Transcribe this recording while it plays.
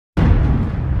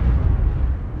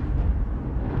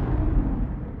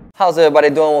How's everybody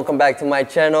doing? Welcome back to my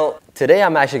channel. Today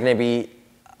I'm actually going to be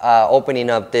opening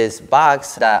up this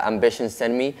box that Ambition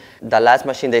sent me. The last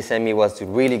machine they sent me was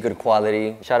really good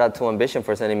quality. Shout out to Ambition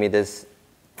for sending me this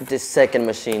second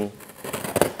machine.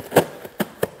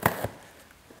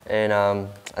 And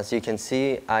as you can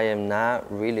see, I am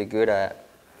not really good at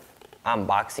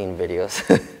unboxing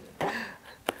videos.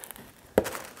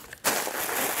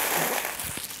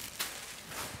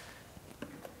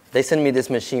 They sent me this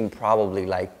machine probably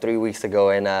like 3 weeks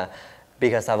ago, and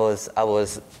because I was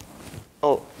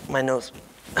oh, my nose.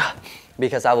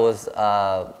 Because I was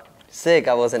sick,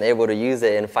 I wasn't able to use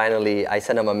it, and finally I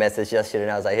sent them a message yesterday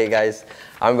and I was like, hey guys,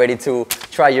 I'm ready to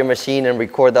try your machine and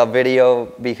record that video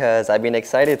because I've been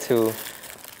excited to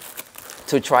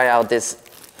try out this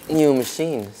new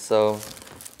machine. So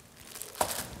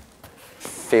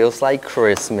feels like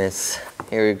Christmas.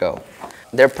 Here we go.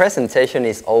 Their presentation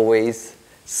is always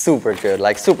super good,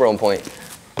 like super on point.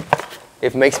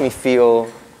 It makes me feel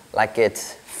like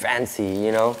it's fancy,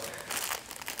 you know?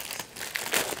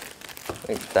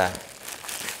 Look at that.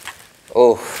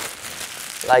 Oh,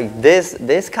 like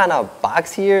this kind of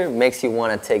box here makes you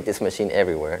want to take this machine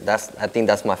everywhere. I think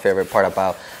that's my favorite part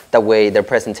about the way their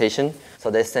presentation. So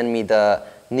they sent me the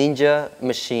Ninja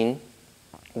machine,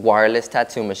 wireless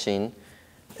tattoo machine,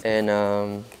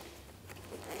 and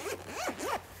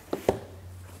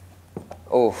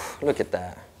oh, look at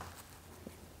that.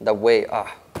 The way,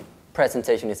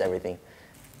 presentation is everything.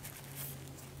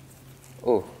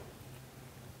 Oh,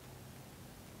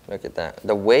 look at that.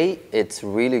 The weight, it's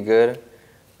really good.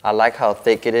 I like how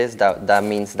thick it is. That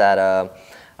means that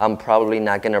I'm probably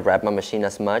not gonna wrap my machine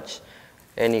as much.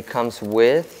 And it comes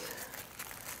with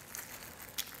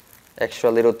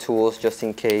extra little tools just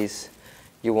in case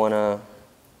you wanna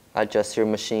adjust your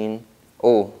machine.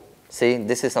 Oh, see,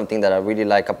 this is something that I really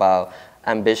like about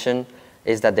Ambition,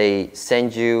 is that they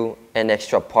send you an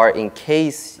extra part in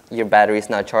case your battery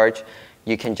is not charged.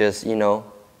 You can just, you know,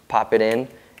 pop it in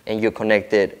and you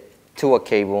connect it to a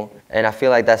cable. And I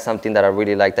feel like that's something that I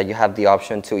really like, that you have the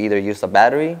option to either use a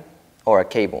battery or a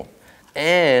cable.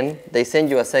 And they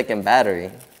send you a second battery.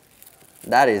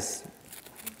 That is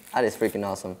freaking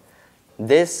awesome.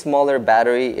 This smaller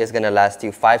battery is gonna last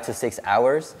you 5 to 6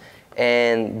 hours.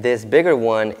 And this bigger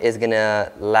one is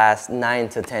gonna last 9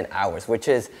 to 10 hours, which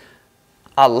is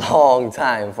a long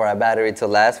time for a battery to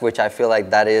last, which I feel like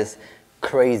that is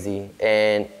crazy.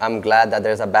 And I'm glad that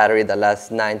there's a battery that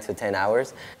lasts 9 to 10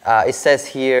 hours. It says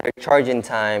here, charging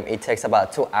time, it takes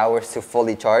about 2 hours to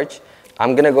fully charge.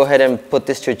 I'm gonna go ahead and put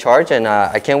this to charge, and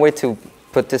I can't wait to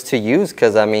put this to use,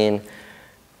 because I mean,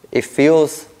 it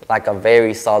feels like a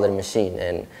very solid machine.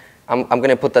 And I'm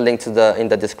gonna put the link to in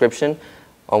the description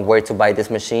on where to buy this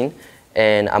machine,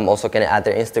 and I'm also gonna add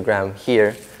their Instagram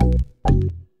here.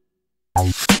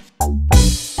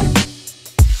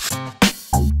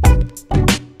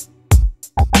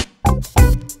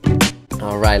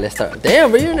 All right, let's start.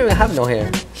 Damn, bro, you don't even have no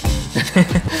hair.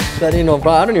 That ain't no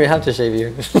problem. I don't even have to shave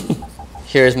you.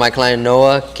 Here's my client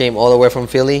Noah, came all the way from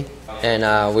Philly, and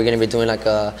we're gonna be doing like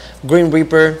a Green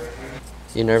Reaper.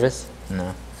 You nervous?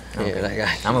 No. Okay. Yeah,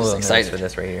 I'm a little excited for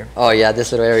this right here. Oh yeah,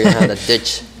 this little area has a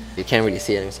ditch. You can't really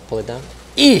see it. Just pull it down.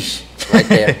 Eesh! Right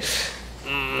there.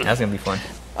 That's gonna be fun.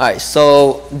 All right.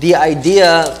 So the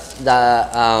idea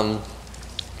that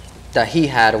that he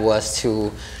had was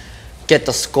to get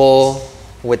the skull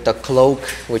with the cloak,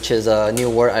 which is a new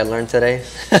word I learned today.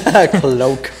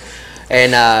 Cloak.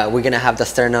 And we're gonna have the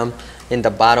sternum in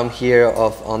the bottom here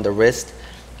on the wrist.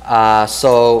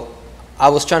 So I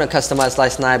was trying to customize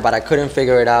last night, but I couldn't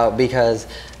figure it out because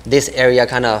this area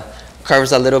kind of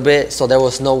curves a little bit, so there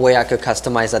was no way I could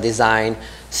customize a design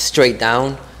straight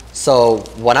down. So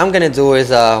what I'm gonna do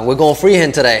is we're going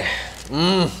freehand today.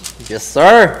 Yes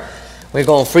sir, we're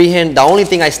going freehand. The only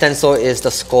thing I stencil is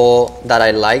the skull that I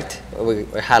liked. We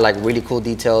had like really cool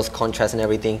details, contrast and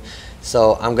everything.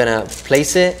 So I'm gonna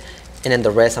place it, and then the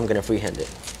rest I'm gonna freehand it.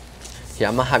 Yeah,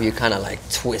 I'm gonna have you kind of like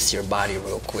twist your body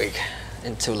real quick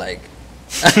into like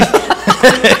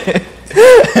okay,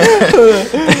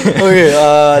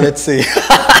 let's see.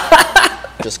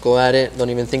 Just go at it, don't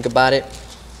even think about it.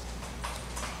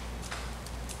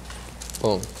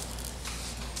 Boom.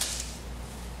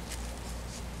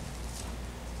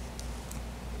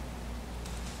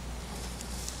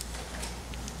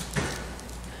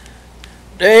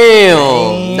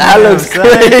 Damn, that looks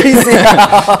crazy.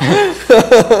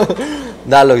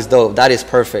 That looks dope. That is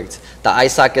perfect. The eye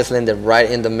socket's landed right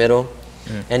in the middle.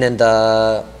 And then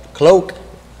the cloak,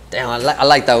 damn, I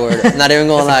like that word. Not even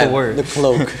gonna lie, word. The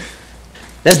cloak.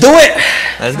 Let's do it.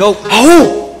 Let's go.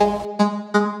 Oh!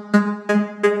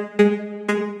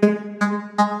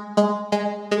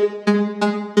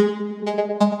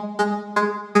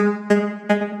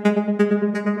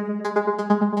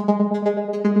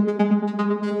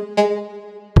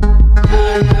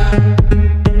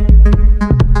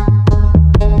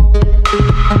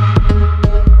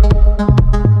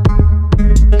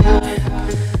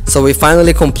 So we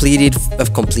finally completed.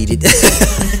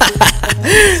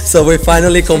 So we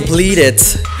finally completed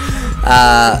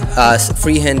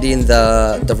freehanding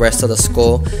the rest of the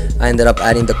skull. I ended up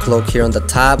adding the cloak here on the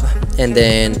top, and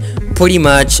then pretty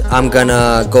much I'm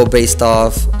gonna go based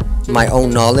off my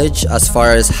own knowledge as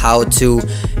far as how to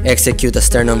execute the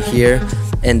sternum here.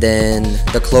 And then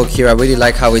the cloak here, I really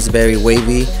like how it's very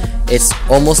wavy. It's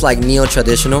almost like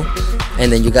neo-traditional, and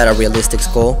then you got a realistic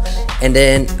skull. And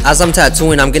then as I'm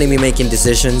tattooing, I'm gonna be making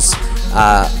decisions.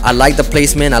 I like the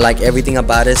placement, I like everything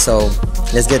about it, so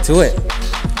let's get to it.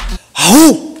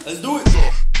 Let's do it.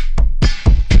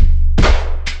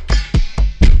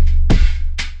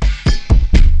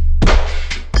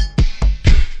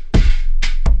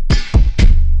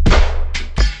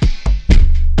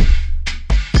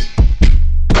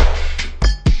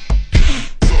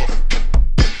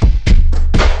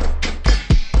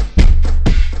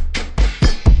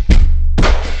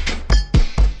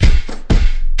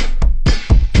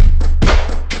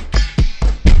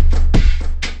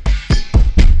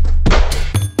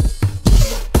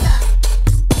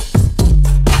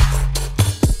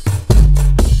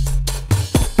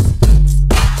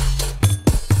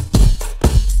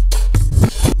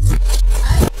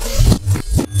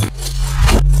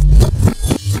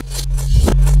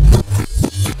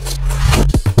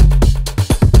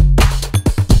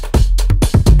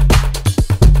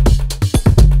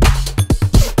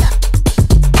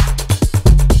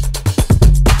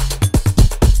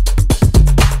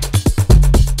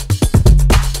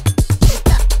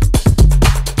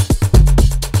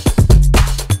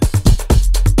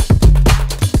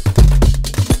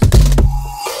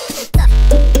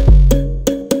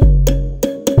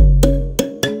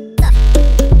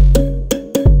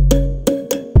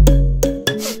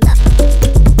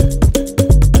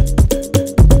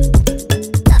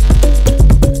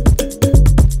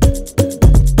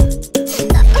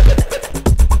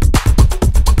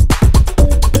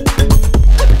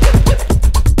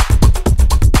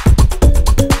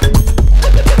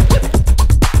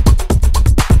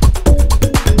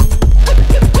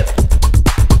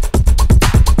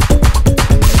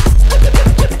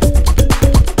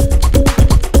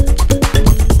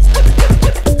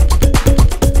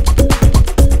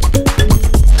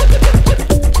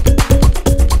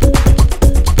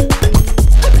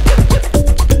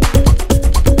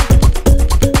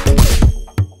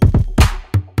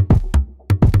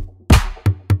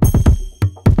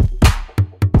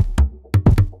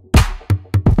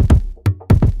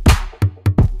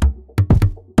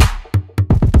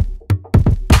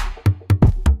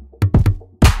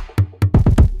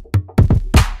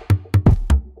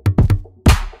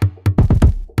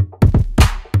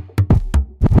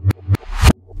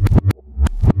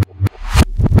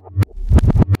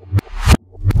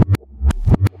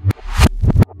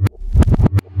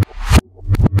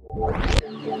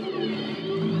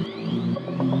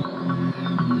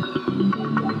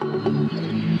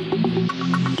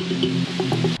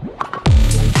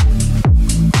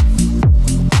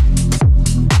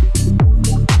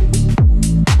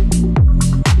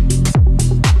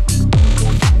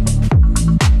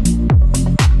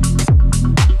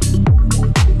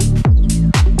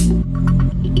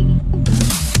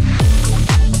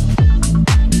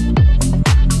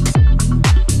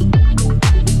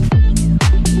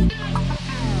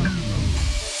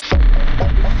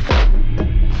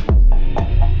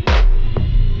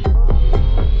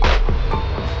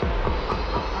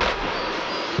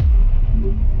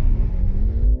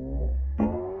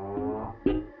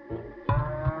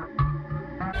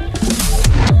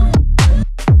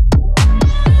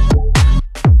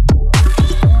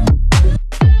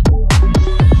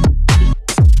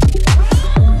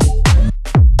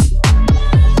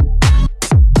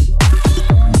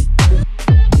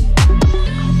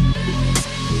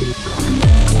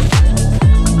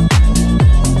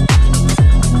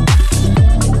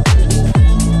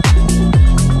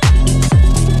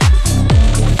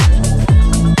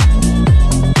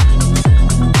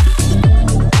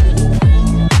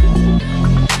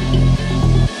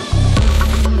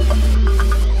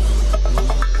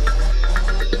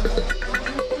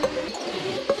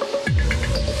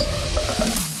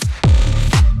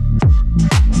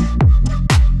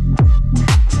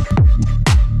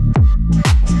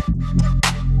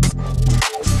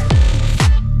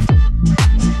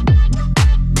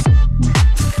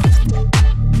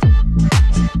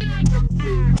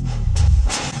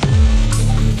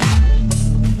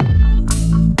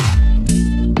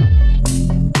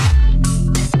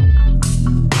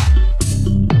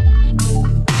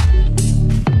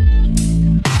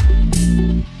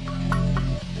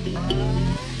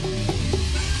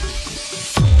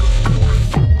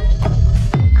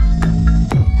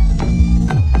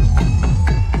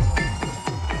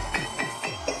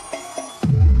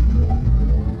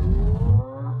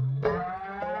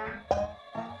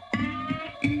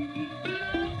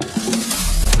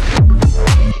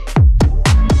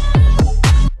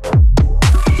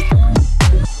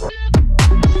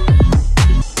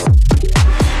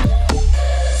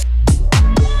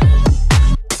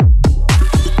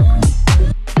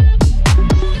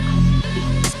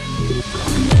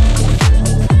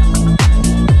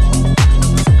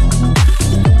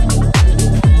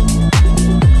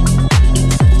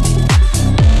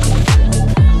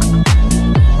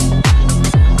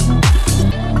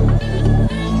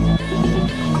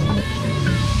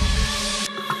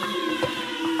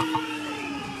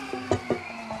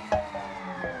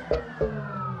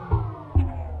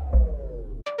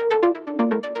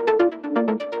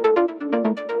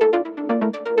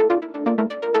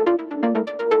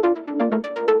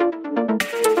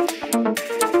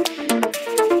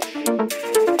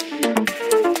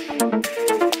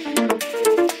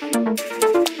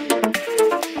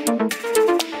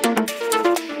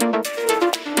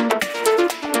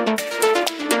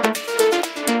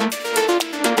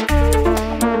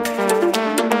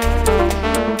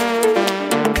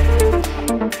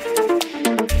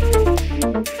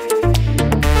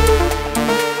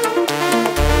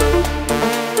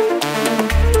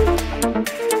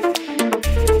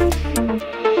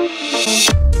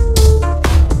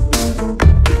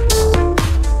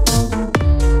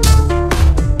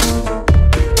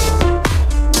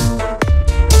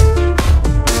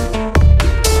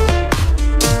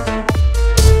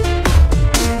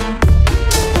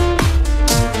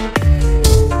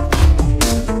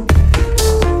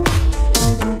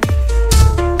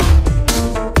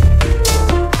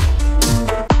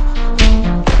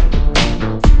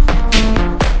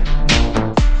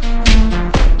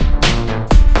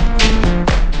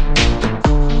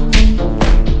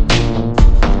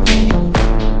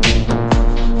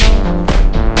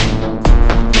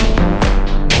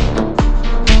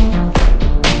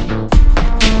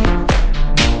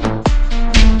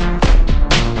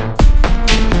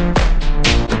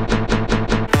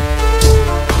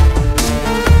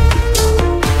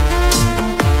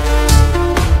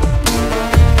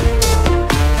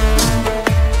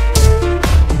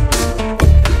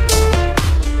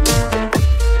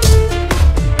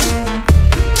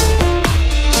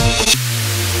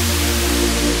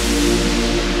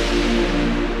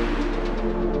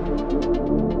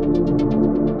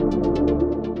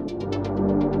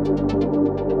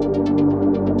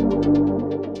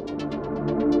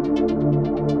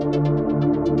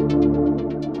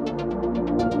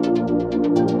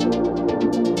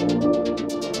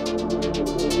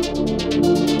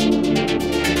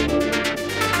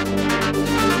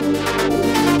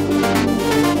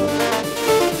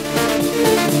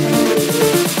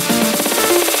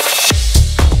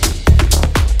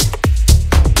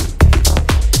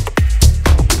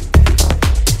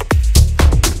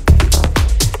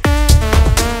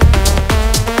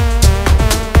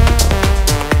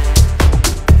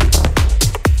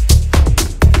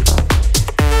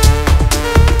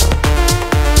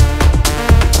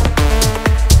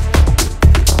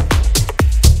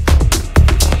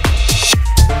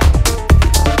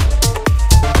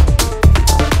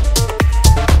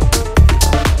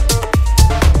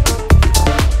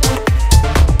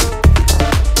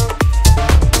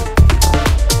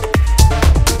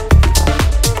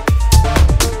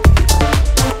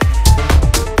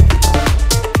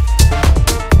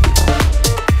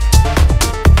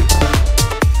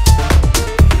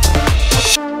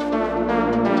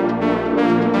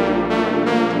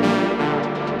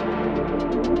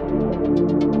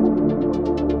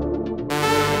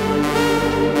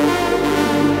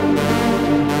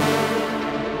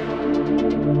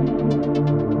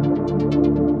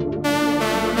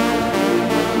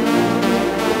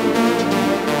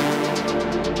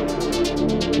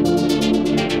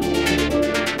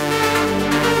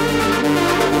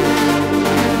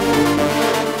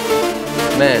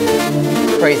 Man,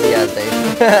 crazy ass day.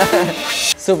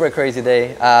 Super crazy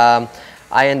day.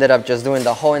 I ended up just doing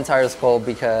the whole entire skull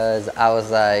because I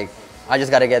was like, I just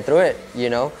gotta get through it,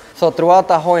 you know? So throughout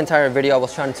the whole entire video, I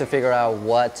was trying to figure out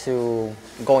what to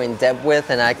go in depth with,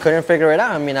 and I couldn't figure it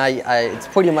out. I mean, it's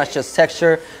pretty much just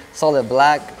texture, solid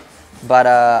black, but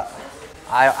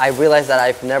I realized that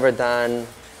I've never done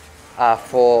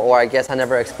or I guess I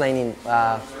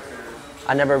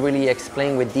never really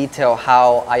explained with detail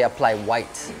how I apply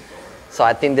white. So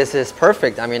I think this is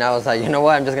perfect. I mean, I was like, you know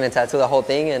what, I'm just gonna tattoo the whole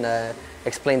thing and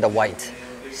explain the white.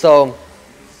 So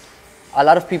a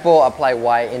lot of people apply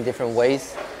white in different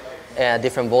ways,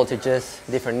 different voltages,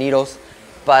 different needles.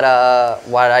 But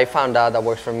what I found out that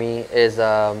works for me is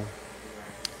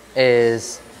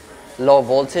low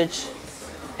voltage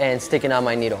and sticking out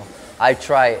my needle. I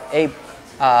tried 8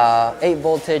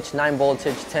 voltage, 9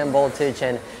 voltage, 10 voltage,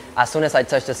 and as soon as I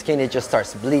touch the skin, it just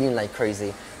starts bleeding like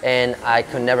crazy. And I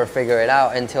could never figure it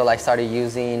out until I started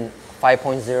using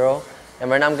 5.0.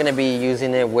 And right now I'm gonna be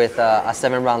using it with a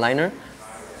 7-round liner.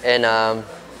 And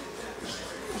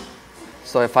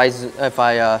so if I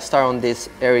start on this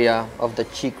area of the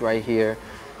cheek right here,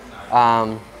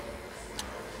 I'm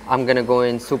gonna go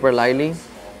in super lightly,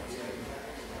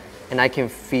 and I can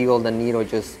feel the needle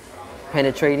just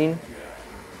penetrating,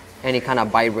 and it kind of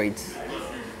vibrates,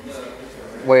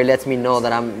 where it lets me know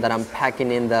that I'm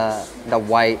packing in the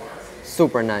white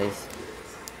super nice.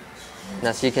 And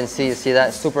as you can see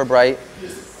that super bright.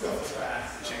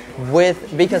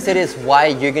 Because it is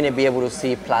white, you're gonna be able to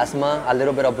see plasma, a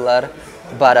little bit of blood,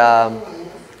 but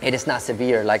it is not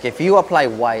severe. Like if you apply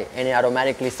white and it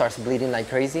automatically starts bleeding like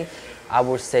crazy, I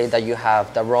would say that you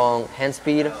have the wrong hand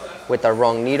speed with the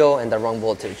wrong needle and the wrong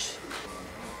voltage.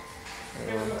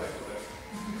 There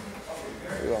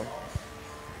you go.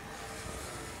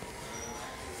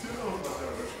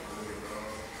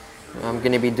 I'm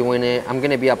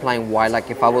gonna be applying white like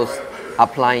if I was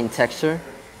applying texture.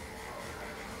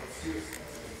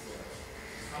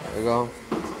 There we go.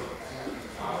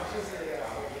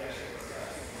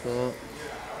 Yeah.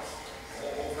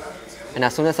 And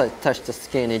as soon as I touch the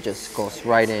skin, it just goes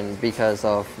right in because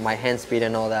of my hand speed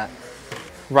and all that.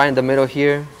 Right in the middle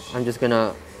here, I'm just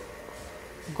gonna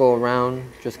go around,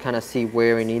 just kind of see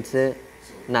where it needs it.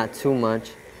 Not too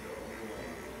much,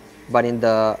 but in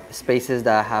the spaces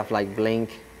that have like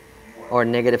blank or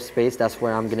negative space, that's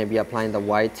where I'm gonna be applying the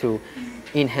white to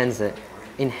enhance it.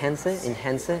 Enhance it?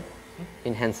 Enhance it?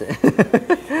 Enhance it.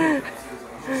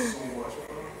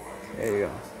 There you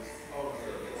go.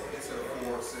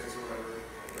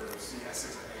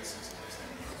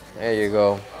 There you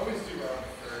go.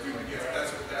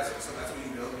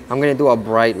 I'm gonna do a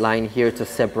bright line here to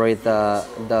separate the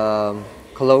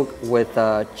cloak with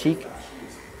the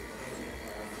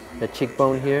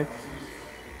cheekbone here.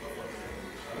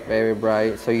 Very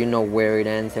bright, so you know where it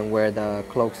ends and where the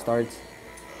cloak starts.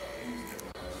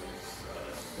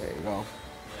 There you go.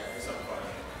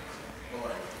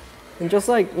 And just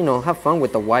like, you know, have fun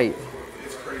with the white.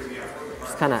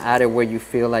 Just kind of add it where you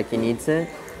feel like it needs it.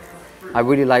 I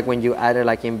really like when you add it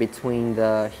like in between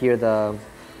the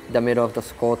middle of the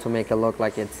skull to make it look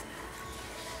like it's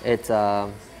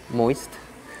moist.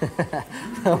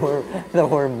 the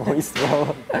word moist,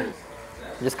 bro.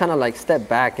 Just kind of like step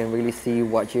back and really see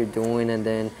what you're doing, and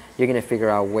then you're gonna figure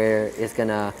out where it's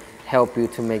gonna help you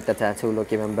to make the tattoo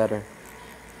look even better.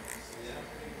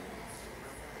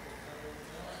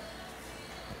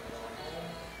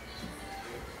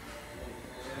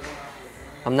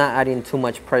 I'm not adding too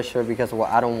much pressure because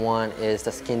what I don't want is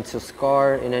the skin to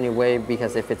scar in any way,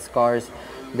 because if it scars,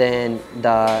 then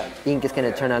the ink is going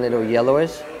to turn a little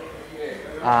yellowish.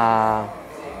 But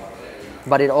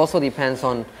it also depends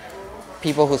on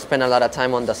people who spend a lot of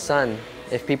time on the sun.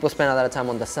 If people spend a lot of time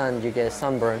on the sun, you get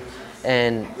sunburn,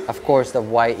 and of course the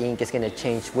white ink is going to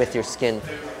change with your skin.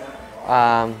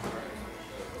 So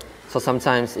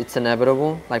sometimes it's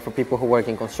inevitable, like for people who work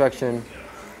in construction,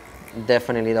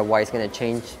 definitely the white's gonna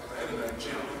change.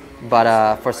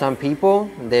 But for some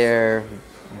people, they're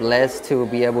blessed to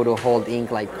be able to hold ink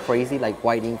like crazy, like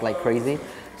white ink like crazy.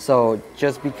 So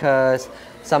just because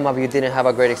some of you didn't have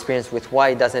a great experience with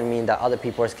white doesn't mean that other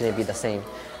people are gonna be the same.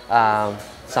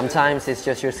 Sometimes it's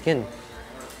just your skin.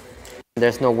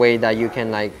 There's no way that you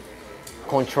can like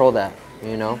control that,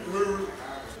 you know?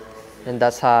 And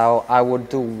that's how I would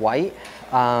do white.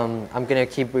 I'm gonna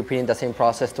keep repeating the same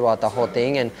process throughout the whole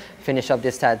thing and finish up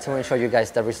this tattoo and show you guys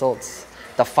the results,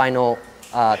 the final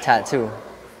tattoo,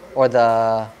 or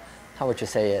the, how would you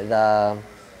say it, the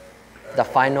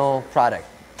final product.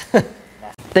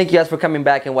 Thank you guys for coming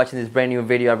back and watching this brand new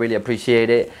video. I really appreciate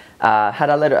it. Had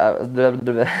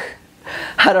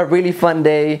a really fun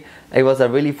day. It was a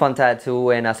really fun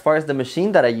tattoo, and as far as the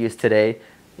machine that I used today,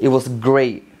 it was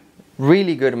great,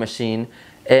 really good machine.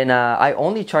 And I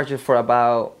only charged it for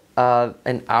about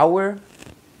an hour.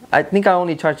 I think I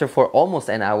only charged it for almost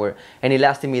an hour, and it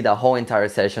lasted me the whole entire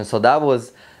session. So that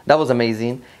was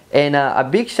amazing. And a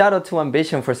big shout out to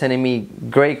Ambition for sending me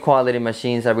great quality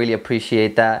machines. I really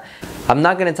appreciate that. I'm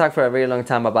not gonna talk for a very long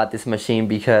time about this machine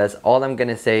because all I'm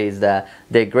gonna say is that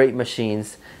they're great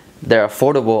machines. They're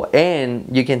affordable, and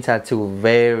you can tattoo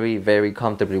very, very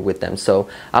comfortably with them. So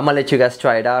I'm gonna let you guys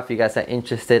try it out. If you guys are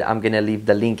interested, I'm gonna leave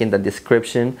the link in the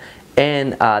description,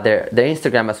 and their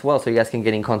Instagram as well, so you guys can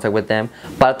get in contact with them.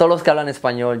 Para todos los que hablan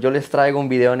español, yo les traigo un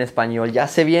video en español. Ya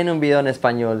se viene un video en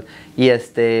español, y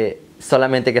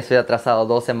solamente que estoy atrasado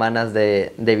 2 semanas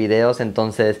de videos.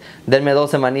 Entonces denme 2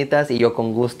 semanitas y yo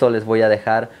con gusto les voy a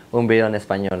dejar un video en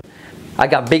español. I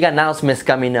got big announcements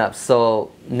coming up,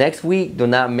 so next week, do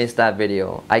not miss that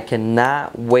video. I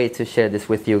cannot wait to share this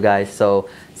with you guys. So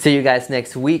see you guys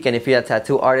next week. And if you're a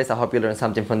tattoo artist, I hope you learned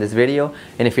something from this video.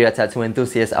 And if you're a tattoo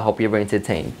enthusiast, I hope you're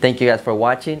entertained. Thank you guys for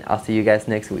watching. I'll see you guys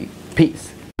next week.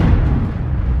 Peace.